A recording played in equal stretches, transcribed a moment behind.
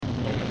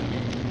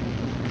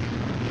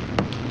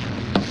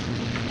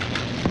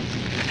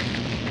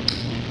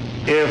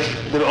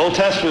If the Old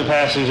Testament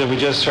passage that we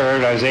just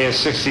heard, Isaiah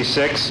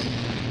 66,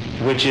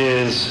 which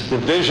is the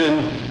vision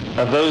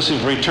of those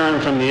who've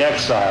returned from the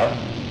exile,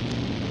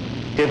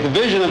 if the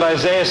vision of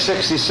Isaiah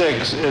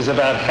 66 is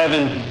about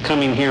heaven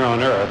coming here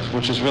on earth,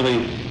 which is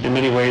really in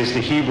many ways the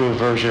Hebrew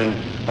version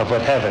of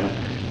what heaven,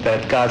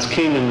 that God's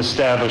kingdom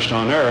established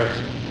on earth,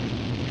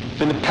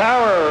 then the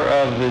power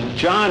of the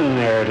John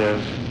narrative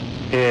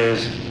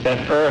is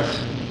that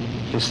earth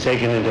is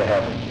taken into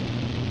heaven.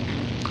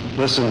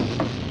 Listen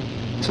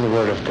to the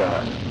word of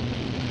God.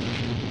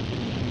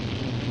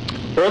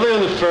 Early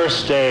on the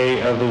first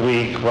day of the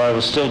week, while it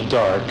was still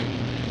dark,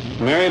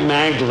 Mary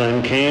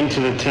Magdalene came to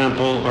the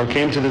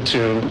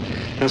tomb,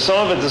 and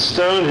saw that the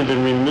stone had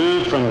been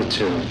removed from the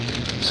tomb.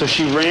 So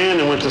she ran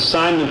and went to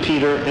Simon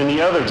Peter and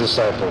the other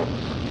disciple,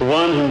 the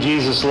one whom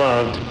Jesus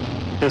loved,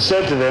 and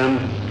said to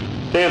them,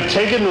 "They have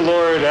taken the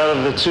Lord out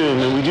of the tomb,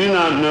 and we do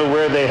not know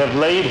where they have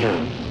laid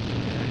him."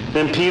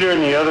 Then Peter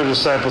and the other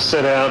disciple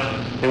set out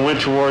and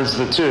went towards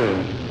the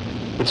tomb.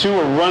 The two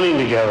were running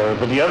together,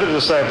 but the other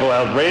disciple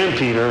outran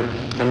Peter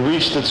and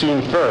reached the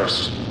tomb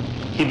first.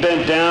 He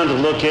bent down to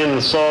look in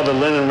and saw the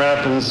linen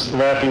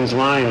wrappings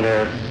lying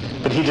there,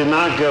 but he did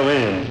not go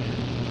in.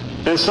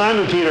 Then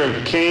Simon Peter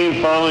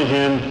came following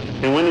him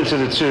and went into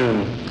the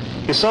tomb.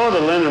 He saw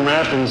the linen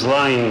wrappings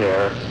lying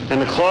there,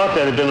 and the cloth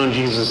that had been on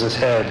Jesus'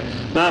 head,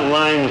 not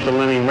lying with the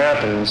linen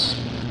wrappings,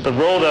 but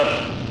rolled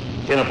up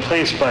in a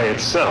place by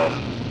itself.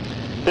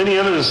 Then the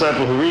other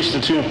disciple who reached the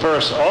tomb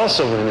first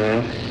also went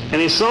in, and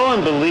he saw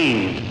and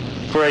believed,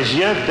 for as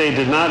yet they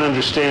did not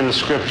understand the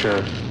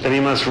scripture, that he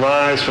must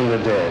rise from the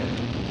dead.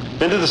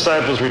 Then the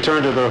disciples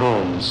returned to their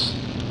homes.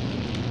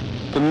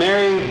 But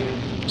Mary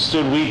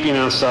stood weeping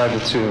outside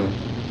the tomb.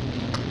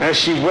 As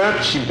she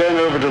wept, she bent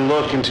over to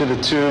look into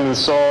the tomb and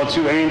saw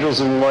two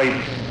angels in white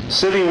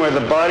sitting where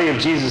the body of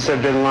Jesus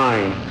had been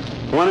lying,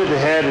 one at the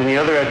head and the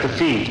other at the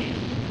feet.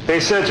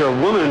 They said to her,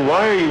 "Woman,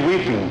 why are you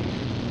weeping?"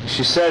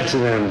 She said to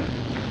them,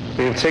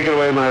 "They have taken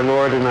away my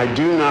Lord, and I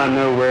do not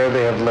know where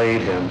they have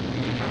laid him."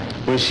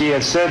 When she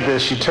had said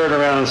this, she turned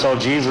around and saw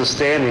Jesus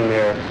standing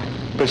there,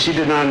 but she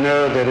did not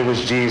know that it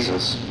was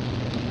Jesus.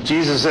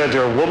 Jesus said to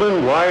her,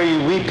 "Woman, why are you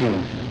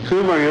weeping?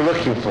 Whom are you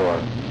looking for?"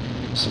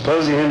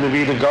 Supposing him to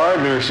be the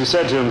gardener, she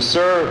said to him,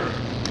 "Sir,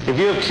 if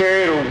you have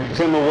carried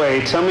him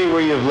away, tell me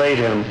where you have laid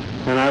him,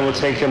 and I will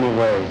take him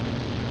away."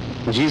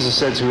 And Jesus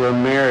said to her,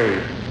 "Mary."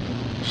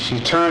 She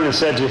turned and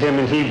said to him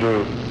in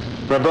Hebrew,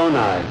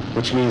 "Rabboni,"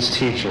 which means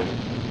teacher.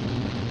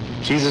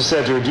 Jesus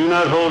said to her, "Do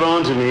not hold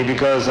on to me,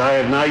 because I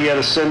have not yet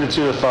ascended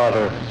to the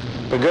Father,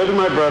 but go to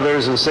my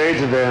brothers and say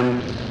to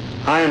them,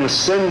 I am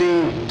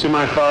ascending to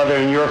my Father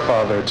and your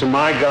Father, to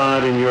my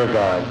God and your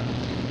God."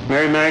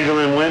 Mary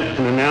Magdalene went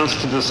and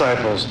announced to the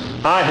disciples,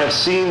 "I have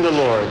seen the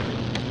Lord."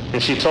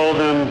 And she told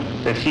them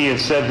that he had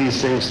said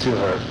these things to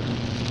her.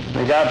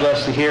 May God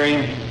bless the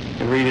hearing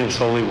and reading his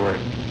holy word.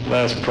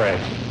 Let us pray.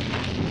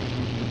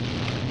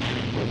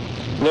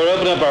 Lord,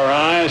 open up our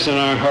eyes and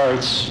our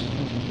hearts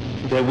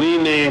that we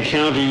may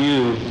encounter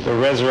you, the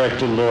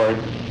resurrected Lord,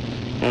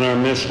 in our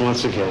midst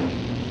once again.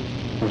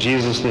 In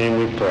Jesus' name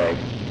we pray.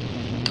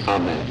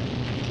 Amen.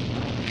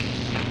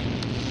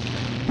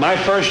 My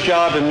first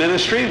job in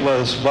ministry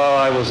was while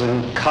I was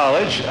in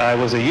college. I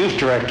was a youth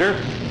director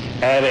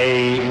at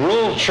a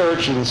rural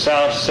church in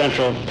south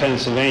central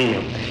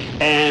Pennsylvania.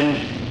 And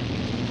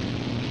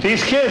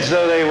these kids,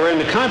 though they were in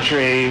the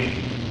country,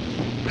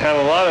 had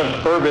a lot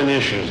of urban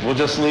issues. We'll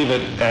just leave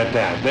it at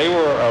that. They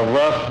were a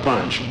rough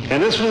bunch.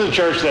 And this was a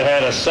church that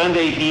had a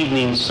Sunday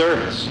evening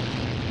service.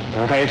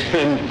 All right?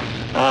 And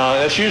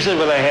that's usually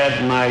what I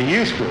had my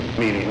youth group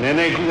meeting. And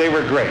they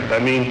were great. I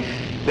mean,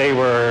 they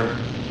were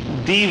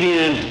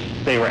deviant,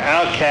 they were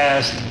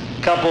outcast,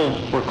 a couple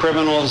were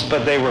criminals,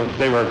 but they were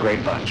a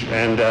great bunch.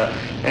 And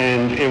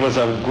it was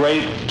a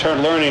great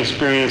learning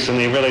experience, and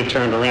they really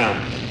turned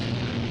around.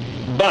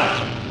 But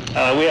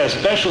we had a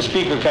special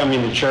speaker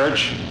coming to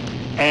church,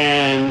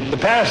 and the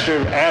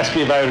pastor asked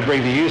me if I would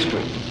bring the youth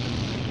group.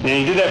 And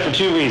he did that for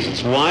two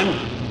reasons. One,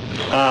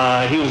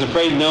 he was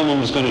afraid no one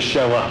was going to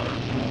show up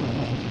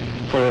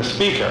for the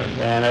speaker.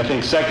 And I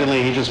think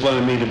secondly, he just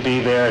wanted me to be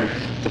there and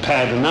to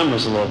pad the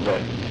numbers a little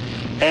bit.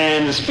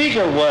 And the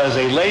speaker was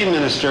a lay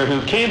minister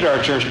who came to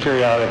our church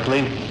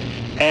periodically.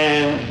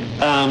 And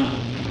I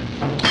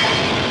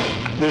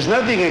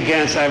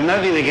have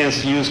nothing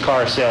against used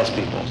car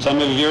salespeople.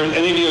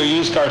 Any of you are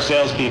used car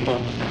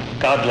salespeople,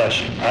 God bless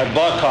you. I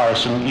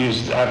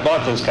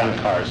bought those kind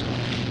of cars.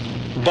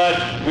 But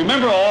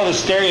remember all the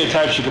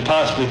stereotypes you could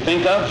possibly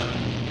think of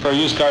for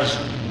used cars?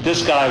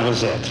 This guy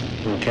was it,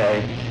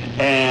 okay?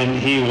 And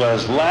he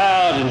was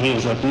loud and he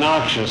was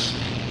obnoxious.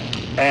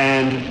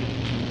 And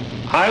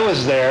I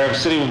was there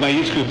sitting with my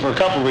youth group for a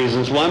couple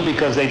reasons. One,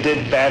 because they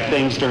did bad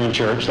things during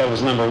church. That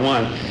was number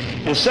one.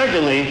 And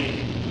secondly,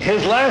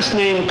 his last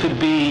name could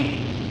be,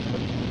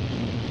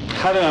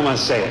 how do I want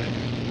to say it?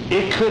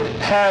 It could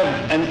have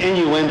an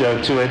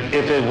innuendo to it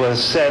if it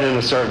was said in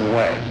a certain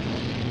way.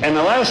 And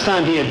the last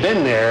time he had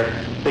been there,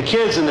 the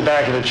kids in the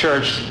back of the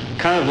church,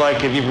 kind of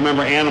like if you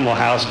remember Animal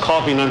House,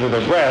 coughing under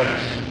their breath,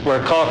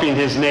 were copying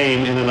his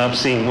name in an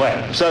obscene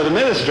way. So the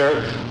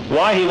minister,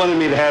 why he wanted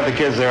me to have the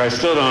kids there, I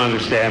still don't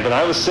understand, but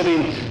I was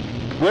sitting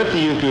with the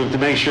youth group to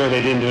make sure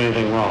they didn't do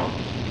anything wrong.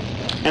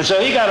 And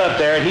so he got up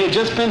there, and he had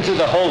just been to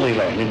the Holy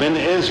Land. He'd been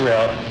to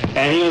Israel,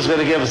 and he was going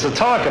to give us a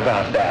talk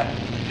about that.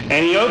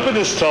 And he opened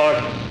his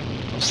talk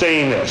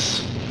saying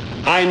this: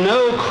 I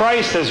know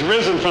Christ has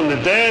risen from the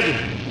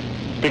dead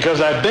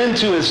because I've been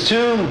to his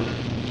tomb,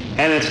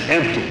 and it's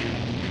empty.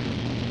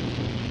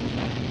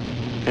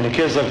 And the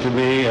kids looked at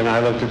me, and I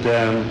looked at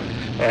them,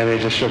 and they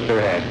just shook their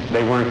head.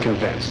 They weren't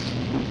convinced,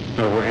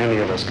 nor were any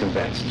of us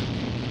convinced.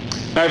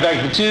 Matter of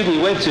fact, the tomb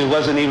we went to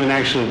wasn't even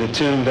actually the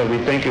tomb that we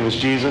think it was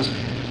Jesus.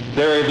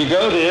 There, if you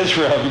go to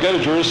Israel, if you go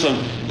to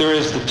Jerusalem, there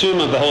is the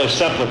tomb of the Holy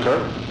Sepulchre,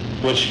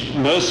 which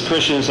most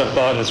Christians have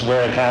thought is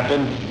where it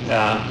happened,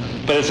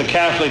 but it's a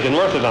Catholic and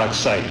Orthodox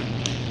site.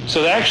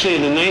 So actually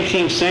in the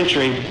 19th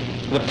century,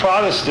 the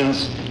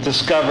Protestants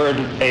discovered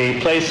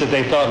a place that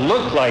they thought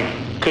looked like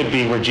could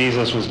be where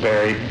Jesus was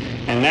buried,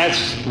 and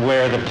that's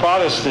where the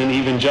Protestant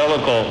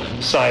evangelical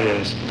site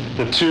is,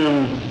 the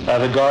tomb,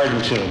 the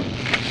garden tomb.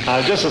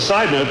 Just a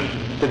side note,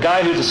 the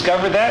guy who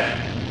discovered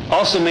that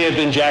also may have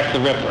been Jack the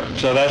Ripper.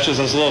 So that's just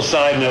a little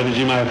side note that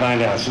you might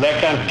find out. So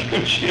that kind of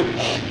gives you,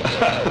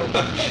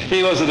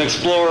 he was an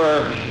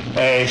explorer,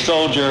 a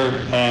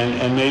soldier,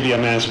 and maybe a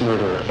mass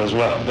murderer as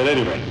well. But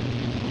anyway,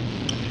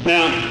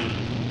 now,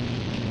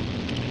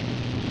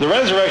 the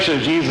resurrection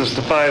of Jesus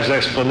defies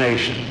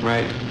explanation,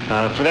 right?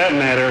 For that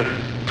matter,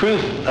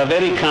 proof of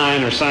any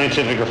kind, or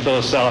scientific or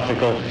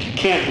philosophical,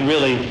 can't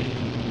really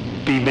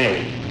be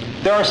made.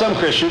 There are some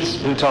Christians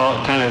who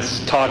talk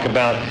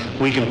about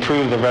we can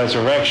prove the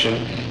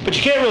resurrection, but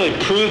you can't really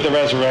prove the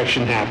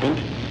resurrection happened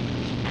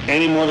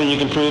any more than you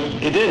can prove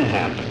it didn't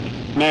happen.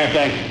 Matter of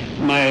fact,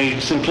 my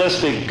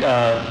simplistic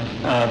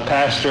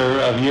pastor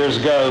of years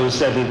ago who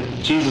said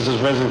that Jesus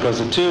is risen because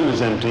the tomb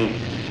is empty,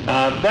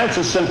 that's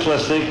as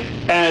simplistic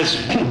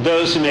as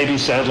those who maybe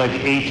said, like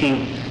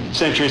 18th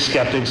century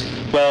skeptics,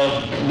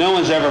 well, no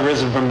one's ever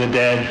risen from the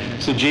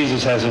dead, so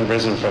Jesus hasn't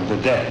risen from the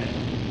dead.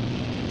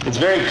 It's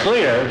very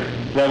clear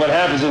that what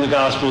happens in the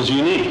gospel is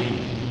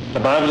unique. The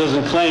Bible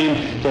doesn't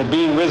claim that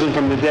being risen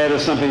from the dead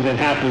is something that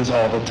happens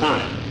all the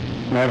time.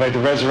 Matter of fact,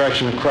 the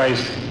resurrection of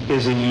Christ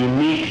is a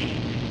unique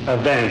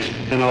event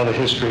in all the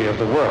history of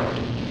the world.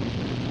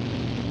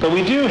 But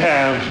we do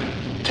have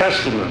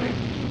testimony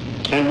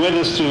and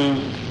witness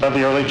of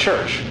the early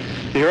church.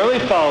 The early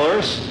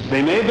followers,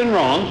 they may have been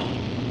wrong,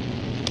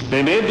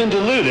 they may have been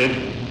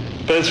deluded,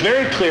 but it's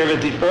very clear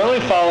that the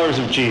early followers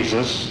of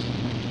Jesus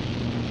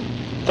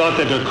thought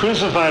that their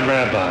crucified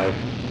rabbi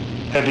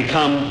had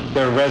become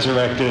their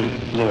resurrected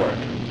Lord.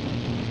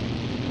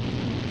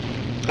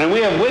 And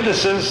we have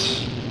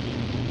witnesses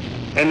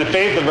in the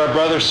faith of our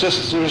brothers and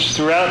sisters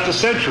throughout the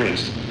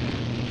centuries,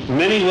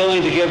 many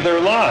willing to give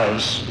their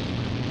lives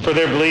for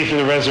their belief in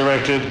the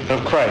resurrected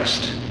of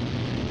Christ,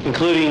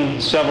 including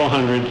several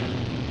hundred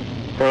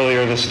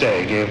earlier this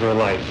day gave their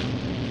life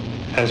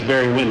as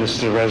bearing witness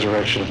to the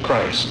resurrection of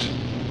Christ.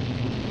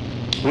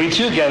 We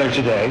too gather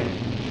today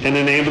in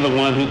the name of the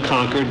one who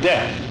conquered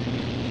death.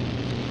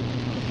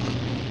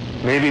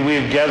 Maybe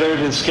we've gathered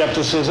in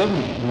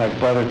skepticism, like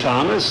Brother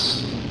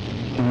Thomas.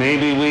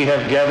 Maybe we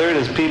have gathered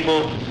as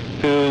people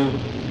who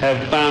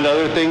have found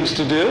other things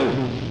to do,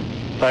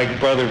 like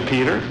Brother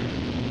Peter.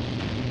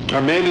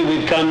 Or maybe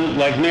we've come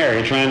like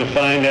Mary, trying to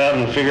find out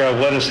and figure out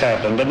what has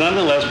happened. But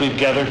nonetheless, we've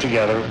gathered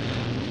together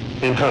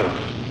in hope.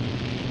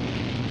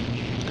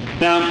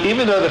 Now,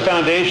 even though the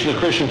foundation of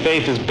the Christian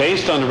faith is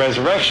based on the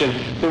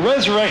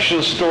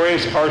resurrection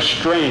stories are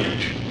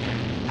strange.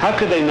 How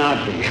could they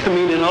not be? I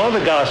mean, in all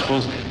the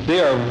Gospels,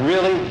 they are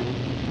really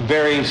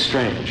very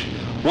strange.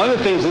 One of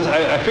the things is,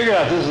 I figured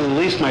out this is at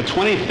least my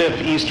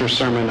 25th Easter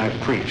sermon I've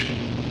preached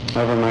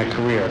over my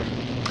career.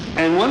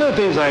 And one of the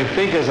things I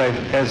think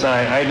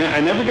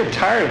I never get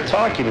tired of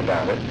talking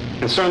about it,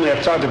 and certainly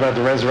I've talked about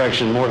the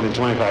resurrection more than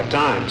 25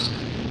 times,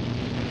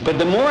 but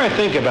the more I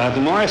think about it,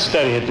 the more I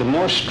study it, the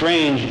more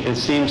strange it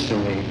seems to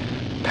me.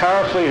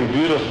 Powerfully and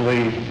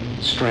beautifully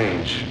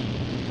strange.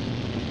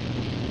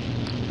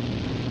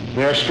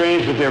 They are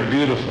strange, but they're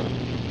beautiful.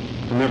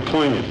 And they're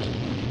poignant.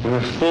 And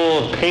they're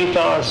full of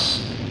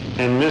pathos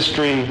and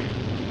mystery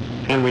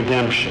and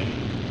redemption.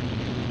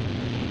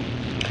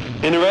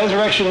 In the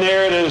resurrection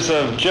narratives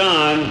of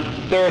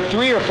John, there are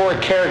 3 or 4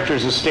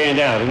 characters that stand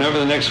out. And over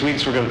the next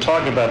weeks, we're going to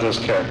talk about those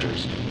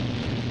characters.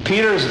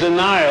 Peter's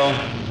denial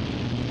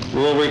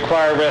will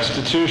require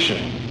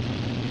restitution.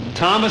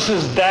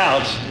 Thomas's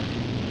doubt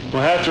will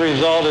have to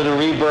result in a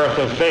rebirth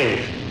of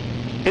faith.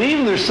 And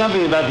even there's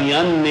something about the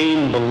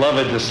unnamed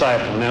beloved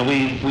disciple. Now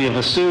we have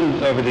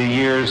assumed over the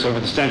years, over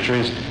the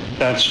centuries,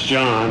 that's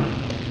John.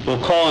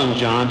 We'll call him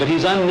John, but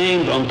he's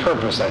unnamed on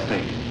purpose, I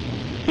think.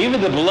 Even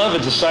the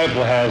beloved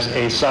disciple has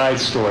a side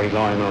story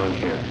going on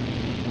here.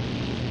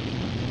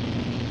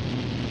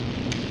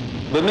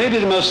 But maybe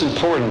the most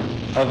important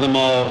of them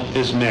all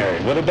is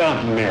Mary. What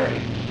about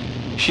Mary?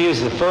 She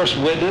is the first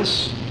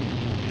witness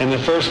and the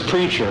first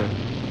preacher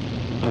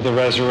of the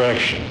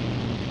resurrection.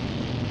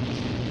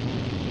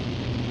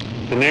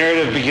 The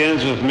narrative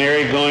begins with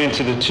Mary going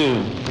to the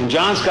tomb. In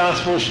John's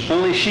Gospel,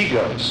 only she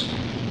goes.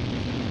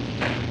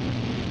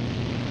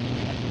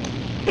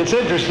 It's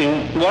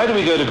interesting. Why do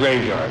we go to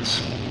graveyards?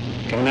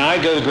 When I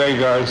go to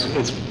graveyards,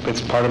 it's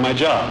part of my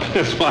job.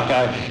 That's why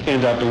I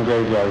end up in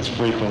graveyards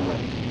frequently.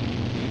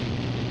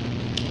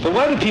 But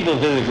why do people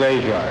visit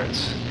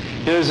graveyards?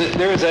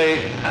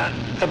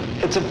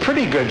 It's a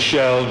pretty good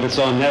show that's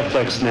on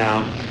Netflix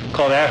now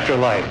called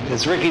Afterlife.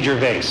 It's Ricky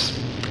Gervais.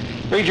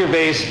 Ricky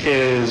Gervais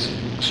is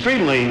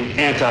extremely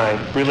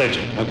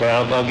anti-religion. Okay,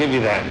 I'll give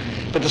you that.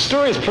 But the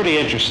story is pretty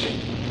interesting,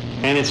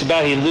 and it's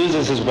about he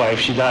loses his wife.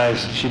 She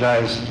dies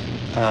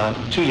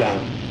too young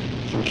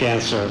from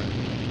cancer,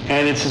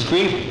 and it's his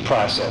grief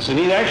process. And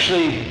he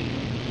actually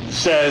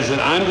says that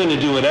I'm going to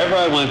do whatever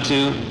I want to,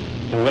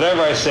 and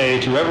whatever I say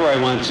to whoever I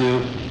want to,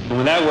 and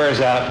when that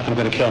wears out, I'm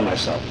going to kill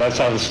myself. That's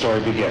how the story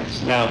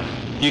begins. Now,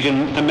 you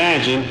can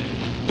imagine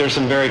there's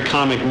some very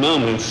comic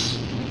moments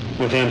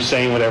with him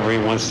saying whatever he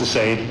wants to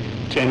say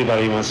to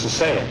anybody he wants to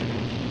say it.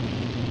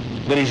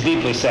 But he's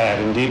deeply sad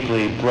and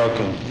deeply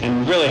broken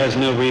and really has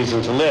no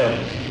reason to live.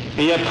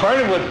 And yet part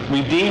of what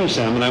redeems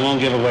him, and I won't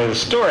give away the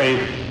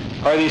story,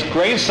 are these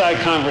graveside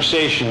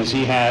conversations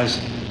he has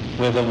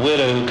with a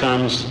widow who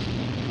comes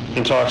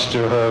and talks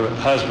to her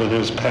husband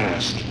who's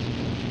passed.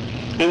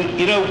 And,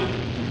 you know,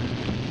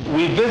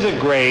 we visit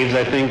graves,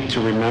 I think,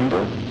 to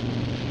remember.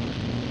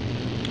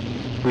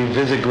 We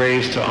visit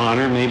graves to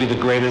honor. Maybe the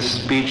greatest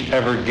speech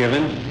ever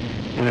given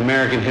in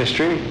American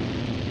history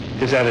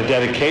is at a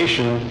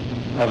dedication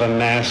of a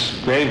mass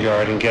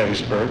graveyard in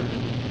Gettysburg.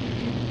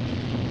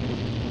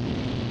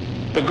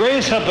 But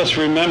graves help us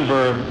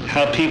remember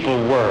how people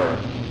were,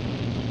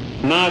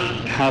 not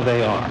how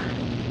they are.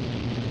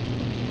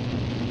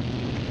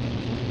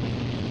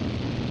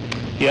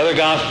 The other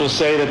Gospels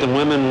say that the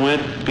women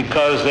went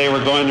because they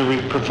were going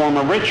to perform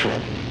a ritual.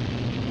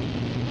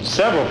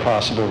 Several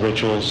possible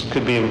rituals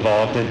could be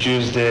involved that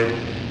Jews did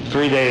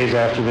 3 days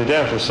after the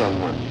death of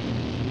someone.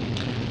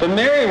 But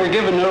Mary, we're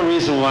given no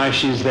reason why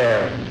she's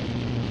there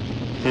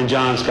in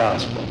John's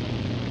Gospel.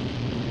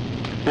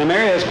 Now,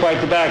 Mary has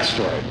quite the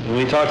backstory, and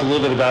we talked a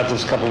little bit about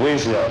this a couple of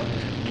weeks ago.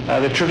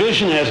 The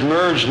tradition has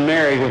merged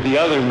Mary with the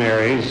other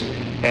Marys,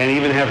 and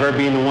even have her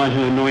being the one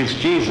who anoints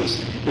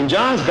Jesus. In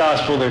John's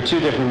Gospel, there are two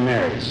different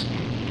Marys.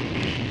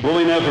 What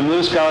we know from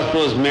Luke's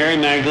Gospel is Mary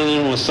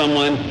Magdalene was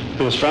someone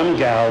who was from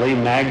Galilee.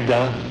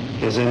 Magda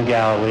is in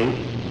Galilee.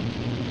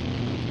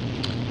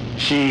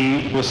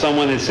 She was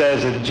someone that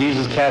says that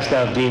Jesus cast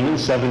out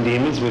demons, 7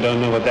 demons. We don't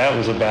know what that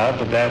was about,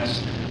 but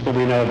that's what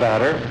we know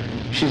about her.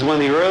 She's one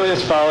of the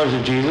earliest followers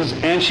of Jesus,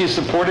 and she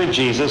supported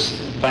Jesus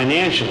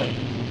financially.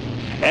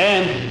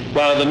 And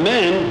while the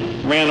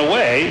men ran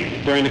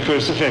away during the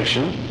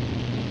crucifixion,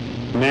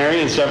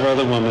 Mary and several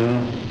other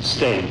women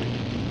stayed.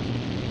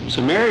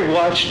 So Mary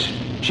watched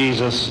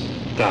Jesus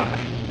die.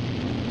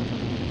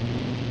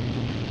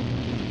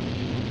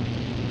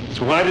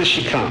 So why does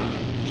she come?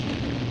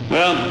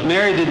 Well,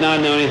 Mary did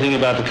not know anything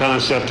about the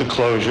concept of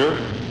closure.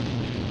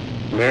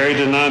 Mary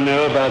did not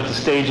know about the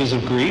stages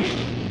of grief.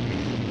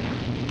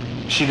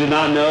 She did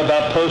not know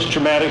about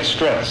post-traumatic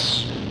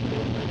stress.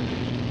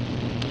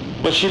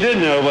 What she did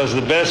know was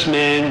the best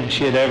man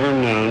she had ever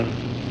known,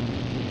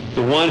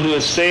 the one who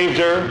had saved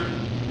her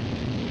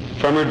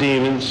from her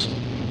demons,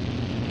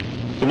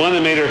 the one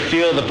that made her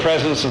feel the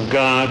presence of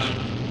God,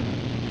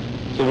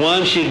 the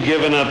one she had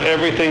given up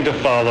everything to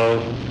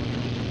follow,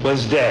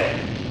 was dead.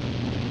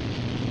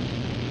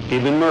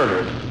 He'd been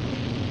murdered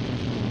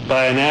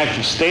by an act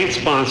of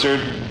state-sponsored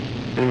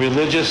and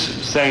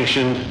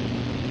religious-sanctioned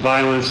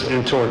violence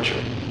and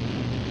torture.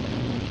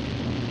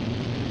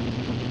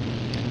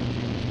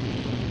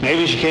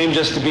 Maybe she came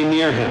just to be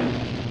near him,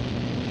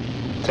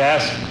 to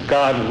ask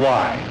God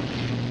why.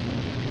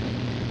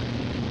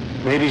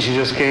 Maybe she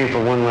just came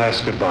for one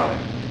last goodbye.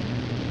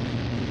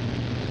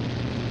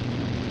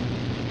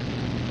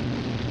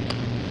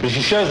 But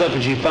she shows up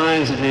and she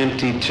finds an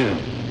empty tomb,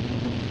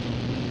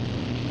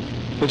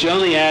 which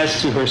only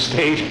adds to her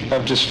state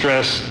of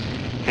distress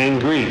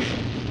and grief.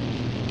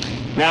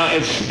 Now,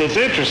 it's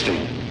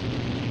interesting.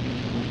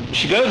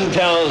 She goes and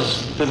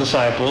tells the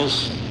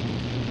disciples,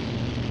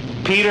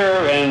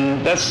 Peter,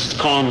 and let's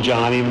call him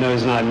John, even though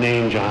he's not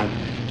named John,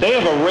 they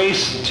have a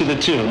race to the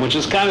tomb, which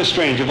is kind of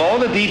strange. Of all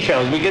the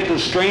details, we get the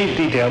strange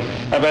details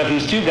about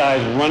these two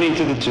guys running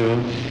to the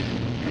tomb.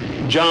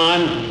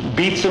 John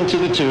beats them to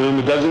the tomb,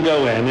 it doesn't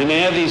go in, and they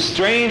have these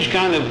strange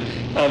kind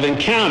of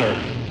encounter.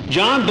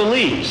 John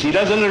believes. He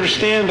doesn't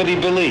understand, but he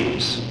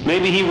believes.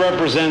 Maybe he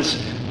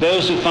represents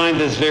those who find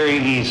this very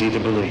easy to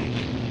believe.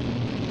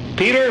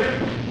 Peter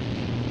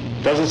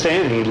doesn't say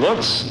anything. He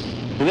looks,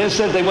 and then it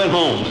says they went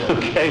home,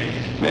 okay?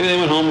 Maybe they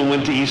went home and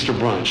went to Easter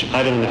brunch.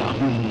 I don't know.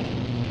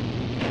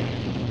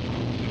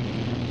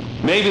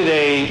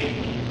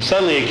 Maybe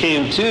suddenly it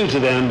came to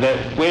them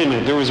that, wait a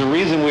minute, there was a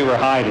reason we were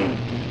hiding.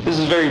 This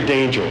is very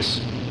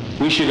dangerous.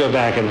 We should go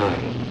back and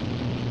hide.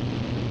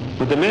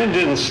 But the men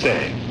didn't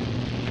stay.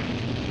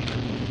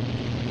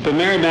 But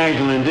Mary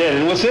Magdalene did.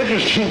 And what's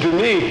interesting to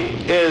me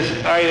is,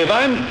 all right, if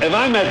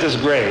I'm at this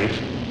grave,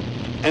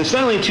 and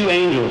suddenly two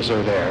angels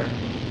are there.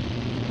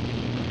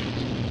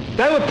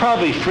 That would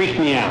probably freak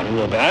me out a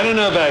little bit. I don't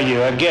know about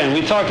you. Again,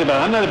 we talked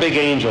about, I'm not a big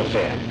angel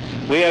fan.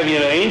 We have,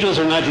 angels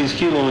are not these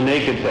cute little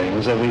naked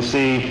things that we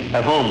see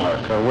at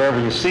Hallmark or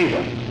wherever you see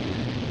them.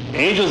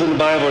 Angels in the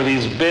Bible are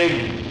these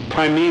big,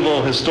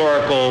 primeval,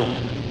 historical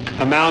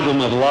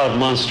amalgam of a lot of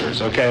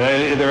monsters,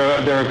 okay?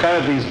 They're kind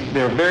of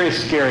they're very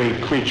scary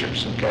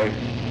creatures, okay?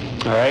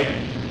 All right?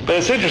 But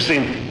it's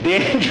interesting, the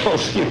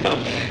angels,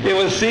 it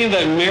would seem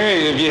that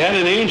Mary, if you had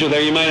an angel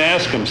there, you might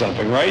ask him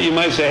something, right? You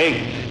might say,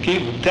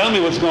 hey, tell me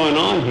what's going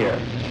on here.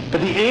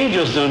 But the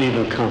angels don't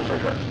even comfort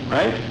her,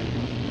 right?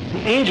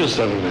 The angels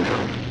don't even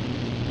help.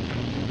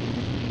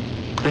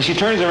 And she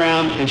turns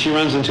around and she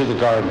runs into the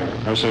gardener,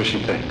 or so she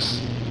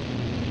thinks.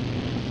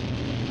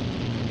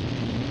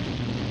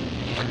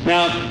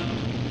 Now,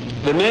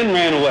 the men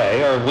ran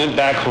away or went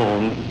back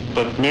home,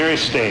 but Mary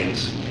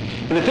stays.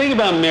 And the thing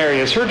about Mary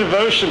is her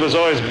devotion was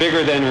always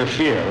bigger than her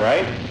fear,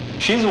 right?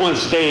 She's the one who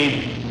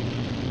stayed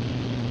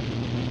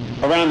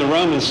around the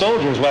Roman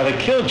soldiers while they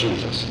killed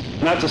Jesus.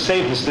 Not the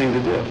safest thing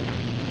to do.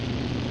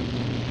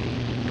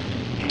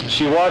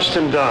 She watched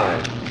him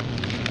die.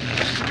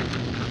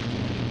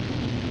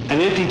 An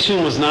empty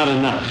tomb was not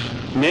enough.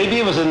 Maybe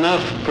it was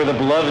enough for the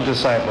beloved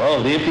disciple.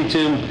 Oh, the empty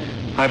tomb,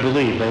 I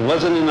believe. But it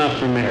wasn't enough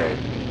for Mary.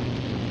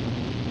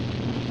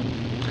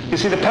 You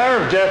see, the power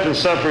of death and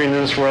suffering in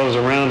this world is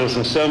around us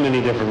in so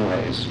many different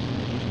ways.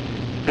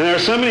 And there are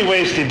so many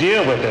ways to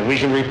deal with it. We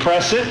can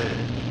repress it.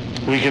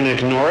 We can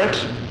ignore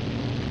it.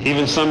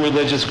 Even some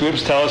religious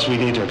groups tell us we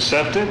need to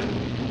accept it.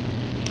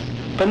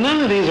 But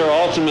none of these are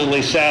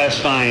ultimately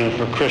satisfying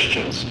for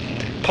Christians.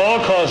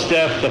 Paul calls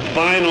death the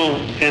final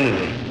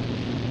enemy.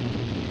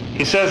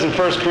 He says in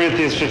 1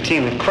 Corinthians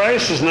 15, if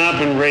Christ has not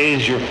been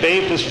raised, your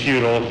faith is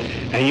futile,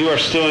 and you are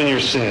still in your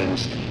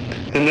sins.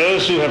 And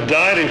those who have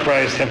died in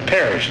Christ have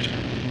perished.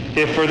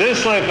 If for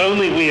this life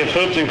only we have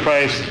hoped in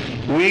Christ,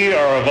 we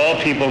are of all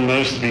people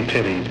most to be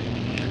pitied.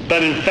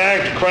 But in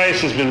fact,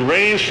 Christ has been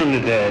raised from the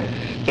dead,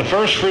 the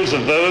first fruits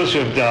of those who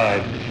have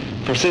died.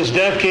 For since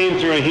death came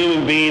through a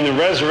human being, the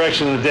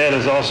resurrection of the dead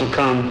has also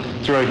come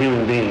through a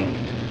human being.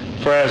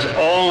 For as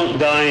all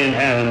die in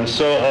Adam,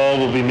 so all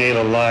will be made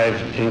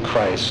alive in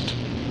Christ.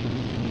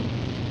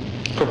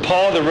 For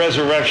Paul, the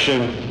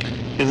resurrection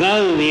is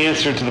not only the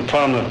answer to the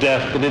problem of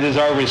death, but it is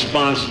our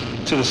response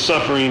to the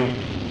suffering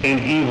and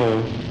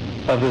evil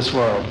of this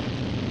world.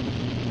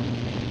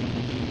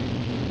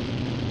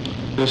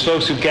 Those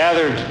folks who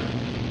gathered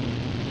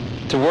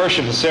to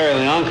worship the Sera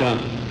Leonka,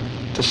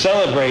 to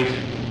celebrate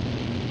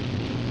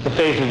the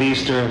faith of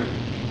Easter,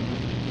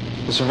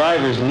 the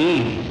survivors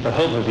need the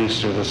hope of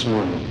Easter this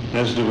morning,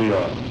 as do we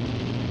all.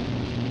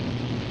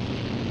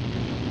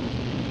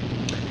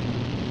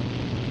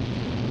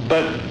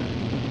 But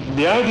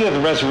the idea of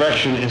the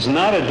resurrection is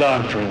not a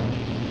doctrine,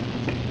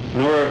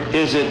 nor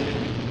is it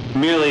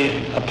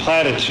merely a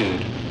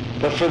platitude.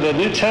 But for the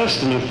New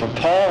Testament, for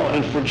Paul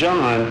and for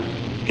John,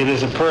 it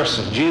is a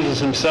person. Jesus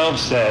himself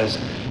says,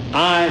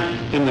 I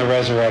am the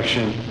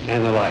resurrection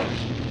and the life.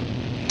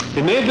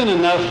 It may have been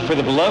enough for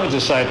the beloved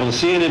disciple to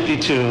see an empty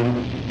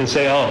tomb and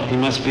say, oh, he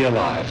must be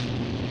alive.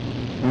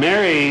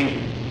 Mary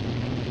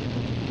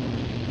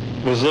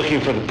was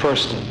looking for the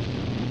person.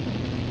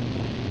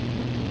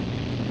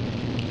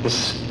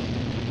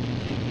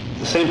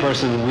 The same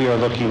person we are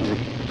looking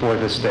for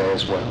this day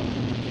as well.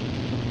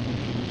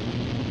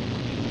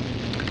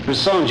 There's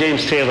a song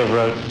James Taylor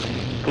wrote.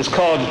 It's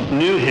called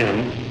New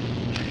Hymn.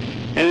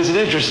 And it's an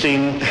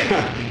interesting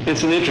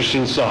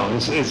song.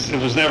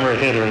 It was never a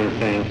hit or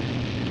anything.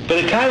 But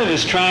it kind of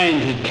is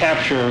trying to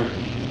capture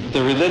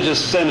the religious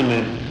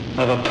sentiment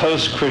of a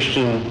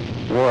post-Christian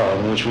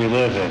world in which we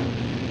live in.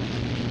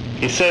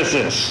 He says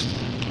this,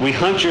 we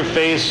hunt your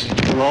face,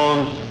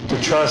 long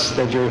to trust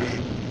that your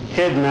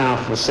hid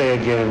mouth will say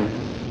again,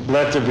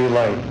 let there be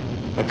light,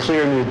 a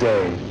clear new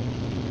day.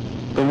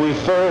 But we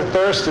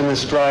thirst in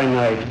this dry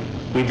night.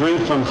 We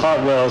drink from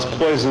hot wells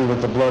poisoned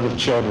with the blood of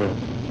children.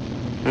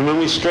 And when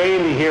we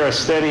strain to hear a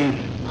steady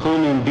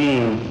homing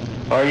beam,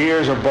 our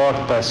ears are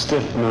balked by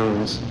stiff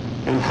moans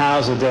and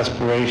howls of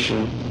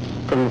desperation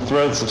from the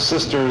throats of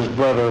sisters,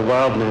 brother,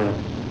 wild men,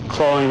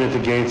 clawing at the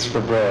gates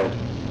for bread.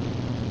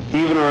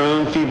 Even our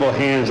own feeble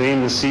hands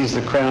aim to seize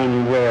the crown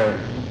you wear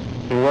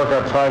and work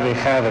our private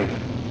havoc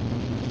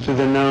through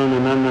the known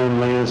and unknown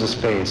lands of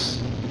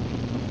space.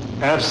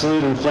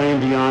 Absolute and flame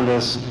beyond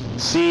us,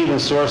 seed and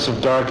source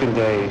of dark and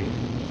day,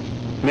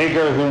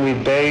 maker whom we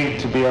beg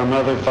to be our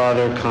mother,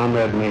 father,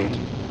 comrade, mate.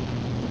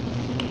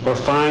 Or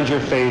find your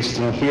face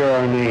and hear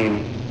our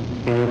name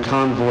in your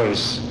calm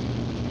voice,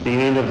 the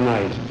end of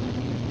night,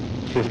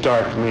 if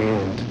dark may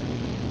end.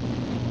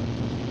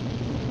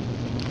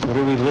 What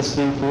are we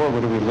listening for?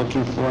 What are we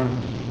looking for?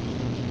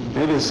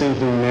 Maybe the same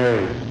thing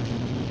Mary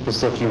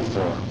was looking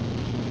for.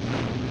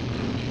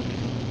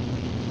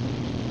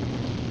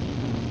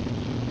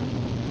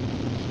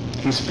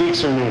 He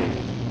speaks her name,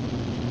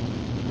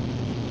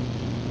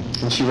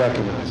 and she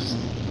recognizes it.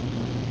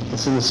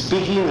 It's in the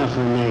speaking of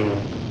her name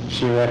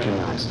she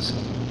recognizes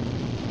him.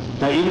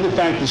 Now, even the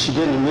fact that she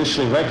didn't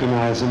initially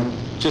recognize him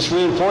just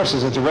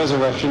reinforces that the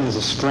resurrection is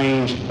a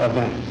strange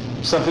event,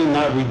 something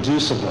not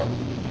reducible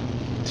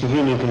to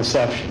human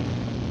conception.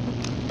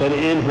 But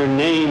in her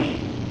name,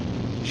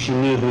 she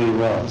knew who he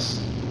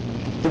was.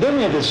 But then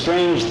we have this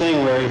strange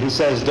thing where he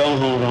says, don't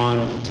hold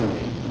on to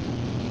me.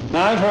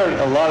 Now, I've heard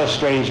a lot of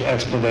strange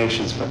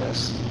explanations for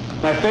this.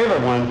 My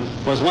favorite one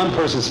was one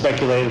person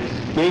speculated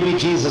maybe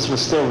Jesus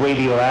was still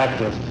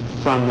radioactive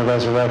from the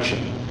resurrection.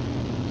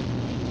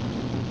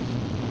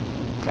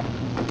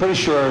 I'm pretty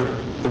sure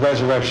the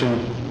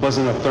resurrection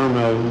wasn't a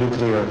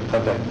thermonuclear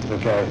event,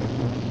 okay?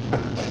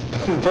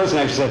 The person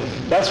actually said,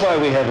 that's why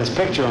we have this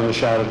picture on the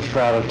Shroud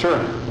of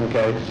Turin,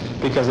 okay?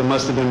 Because it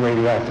must have been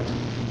radioactive.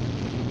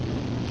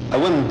 I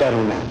wouldn't bet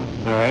on that,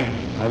 all right?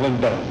 I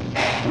wouldn't bet on it,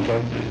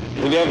 okay?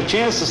 If you have a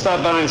chance to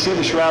stop by and see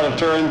the Shroud of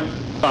Turin,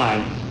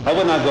 fine. I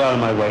would not go out of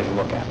my way to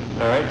look at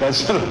it, all right?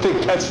 That's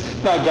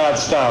not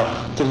God's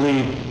style to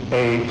leave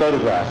a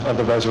photograph of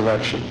the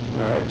resurrection,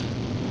 all right?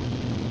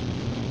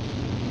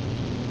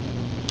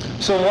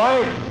 So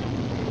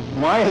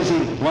why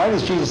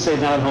does Jesus say,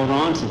 now hold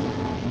on to me?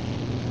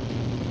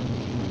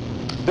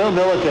 Bill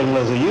Milliken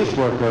was a youth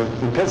worker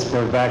in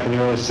Pittsburgh back in the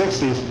early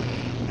 60s,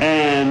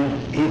 and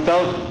he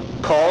felt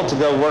called to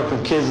go work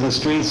with kids in the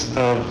streets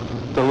of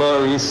the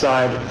Lower East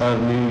Side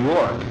of New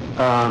York.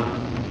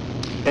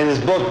 In his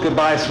book,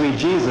 Goodbye, Sweet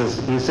Jesus,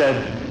 he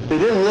said, they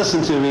didn't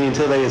listen to me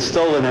until they had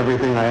stolen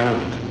everything I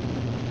owned.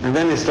 And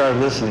then they started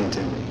listening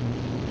to me.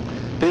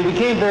 But he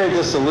became very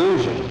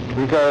disillusioned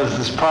because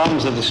the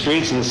problems of the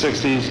streets in the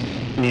 60s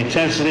and the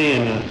intensity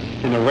and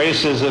the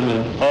racism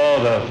and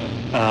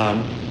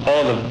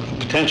all the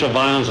potential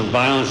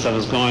violence that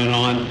was going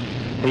on,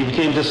 he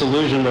became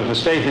disillusioned with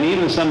his faith. And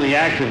even some of the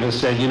activists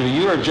said,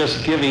 you are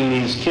just giving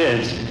these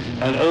kids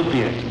an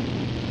opiate.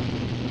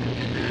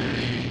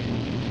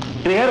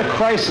 And he had a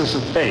crisis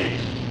of faith.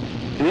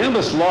 And he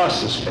almost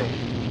lost his faith.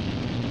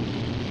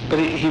 But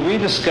he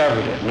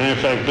rediscovered it. Matter of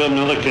fact, Bill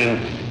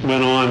Milliken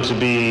went on to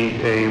be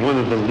one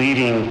of the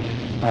leading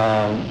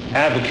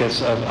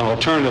advocates of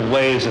alternative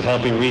ways of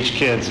helping reach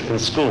kids in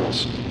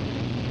schools.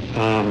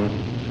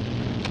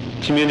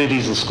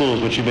 Communities and schools,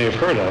 which you may have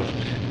heard of,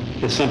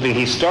 is something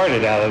he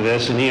started out of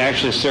this, and he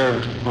actually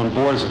served on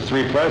boards of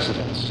 3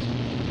 presidents.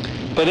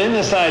 But in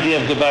this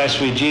idea of Goodbye,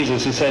 Sweet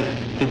Jesus, he said,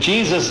 the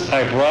Jesus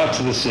I brought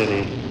to the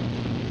city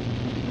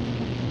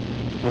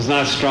was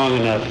not strong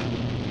enough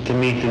to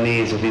meet the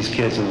needs of these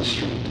kids in the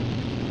street.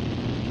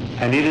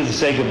 I needed to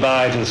say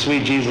goodbye to the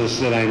sweet Jesus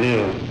that I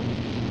knew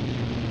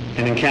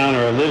and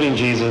encounter a living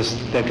Jesus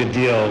that could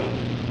deal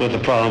with the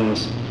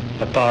problems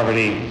of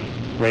poverty,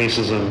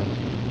 racism,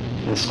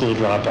 and school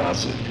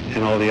dropouts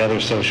and all the other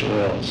social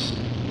ills.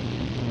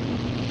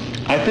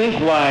 I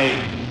think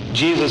why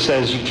Jesus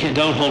says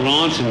don't hold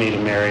on to me, to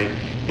Mary,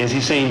 is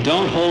he's saying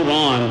don't hold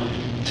on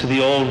to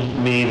the old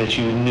me that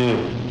you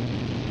knew.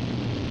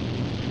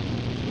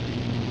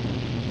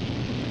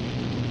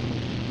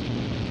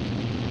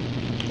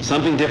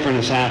 Something different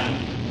has happened.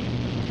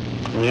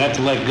 And we have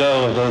to let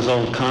go of those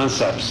old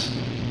concepts.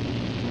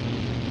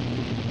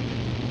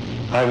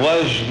 I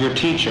was your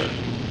teacher,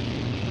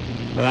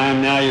 but I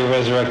am now your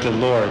resurrected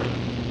Lord.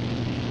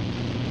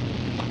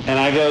 And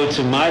I go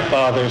to my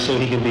Father so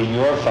he can be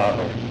your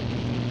Father.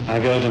 I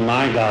go to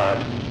my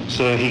God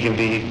so that he can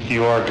be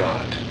your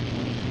God.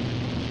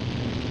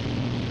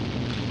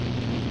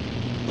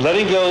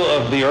 Letting go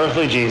of the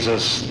earthly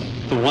Jesus,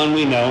 the one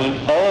we know,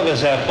 and all of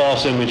us have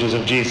false images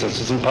of Jesus.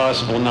 It's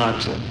impossible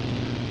not to.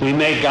 We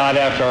make God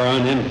after our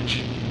own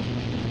image.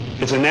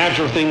 It's a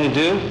natural thing to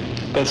do,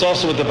 but it's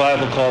also what the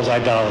Bible calls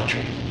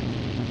idolatry.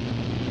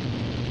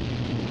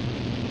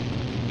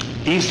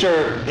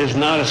 Easter is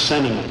not a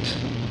sentiment.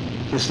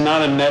 It's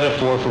not a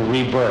metaphor for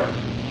rebirth.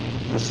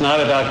 It's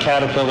not about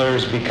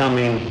caterpillars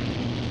becoming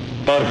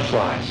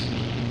butterflies.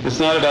 It's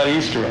not about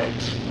Easter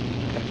eggs.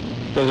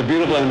 Those are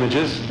beautiful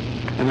images,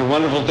 and they're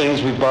wonderful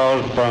things we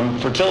borrowed from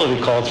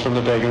fertility cults from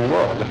the pagan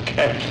world,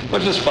 okay?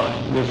 Which is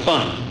fun. They're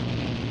fun.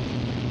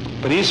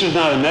 But Easter's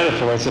not a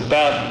metaphor. It's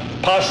about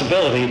the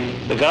possibility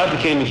that God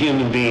became a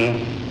human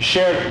being,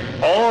 shared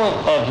all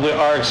of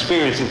our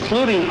experience,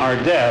 including our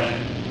death,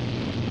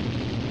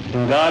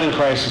 and God in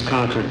Christ has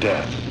conquered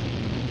death.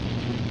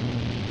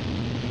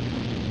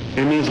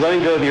 It means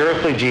letting go of the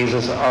earthly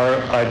Jesus,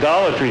 our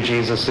idolatry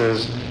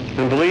Jesuses,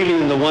 and believing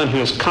in the one who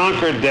has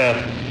conquered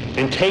death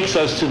and takes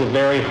us to the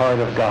very heart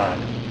of God.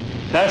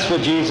 That's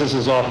what Jesus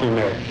is offering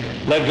Mary.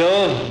 Let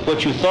go of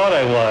what you thought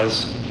I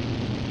was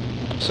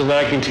so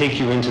that I can take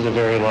you into the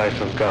very life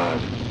of God.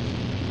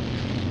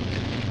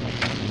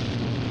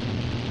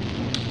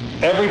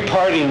 Every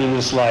parting in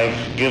this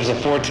life gives a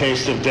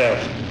foretaste of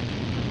death,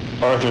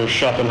 Arthur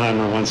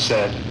Schopenhauer once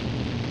said.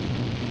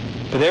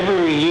 But every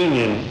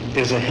reunion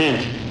is a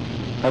hint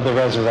of the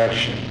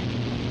resurrection.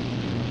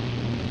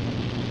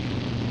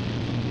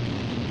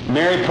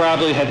 Mary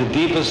probably had the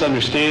deepest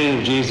understanding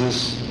of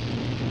Jesus,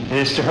 and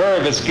it's to her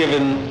that's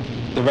given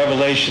the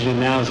revelation that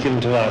now is given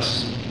to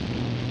us.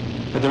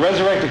 But the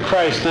resurrected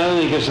Christ not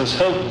only gives us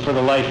hope for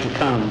the life to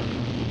come,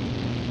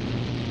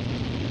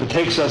 but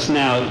takes us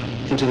now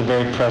into the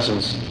very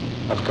presence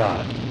of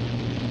God.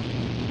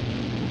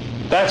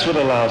 That's what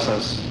allows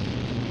us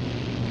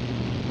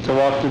to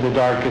walk through the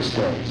darkest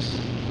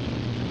days.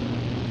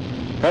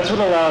 That's what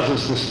allows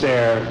us to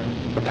stare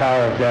the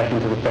power of death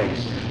into the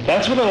face.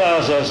 That's what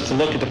allows us to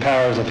look at the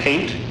powers of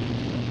hate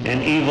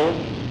and evil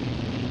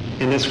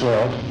in this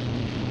world,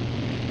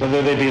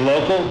 whether they be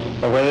local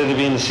or whether they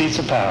be in the seats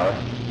of power,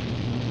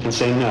 and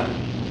say no.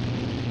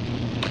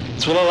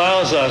 It's what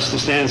allows us to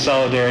stand in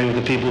solidarity with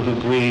the people who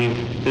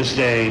grieve this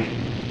day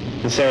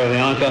in Cerro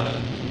Leonca,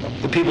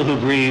 the people who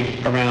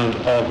grieve around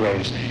all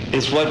graves.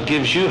 It's what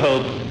gives you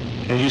hope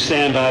as you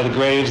stand by the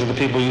graves of the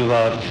people you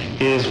love.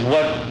 It is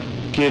what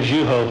gives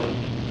you hope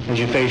as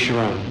you face your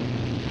own.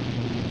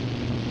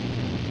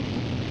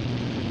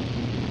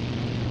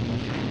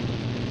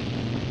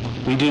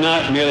 We do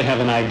not merely have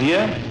an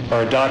idea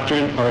or a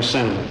doctrine or a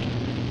sentiment.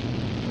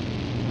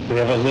 We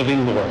have a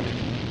living Lord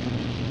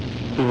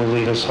who will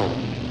lead us home.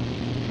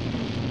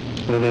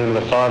 In the name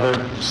of the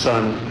Father,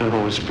 Son, and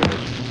Holy Spirit.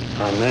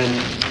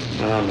 Amen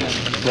and amen.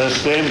 Let us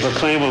stand and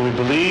proclaim what we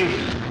believe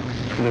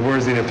in the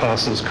words of the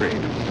Apostles'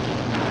 Creed.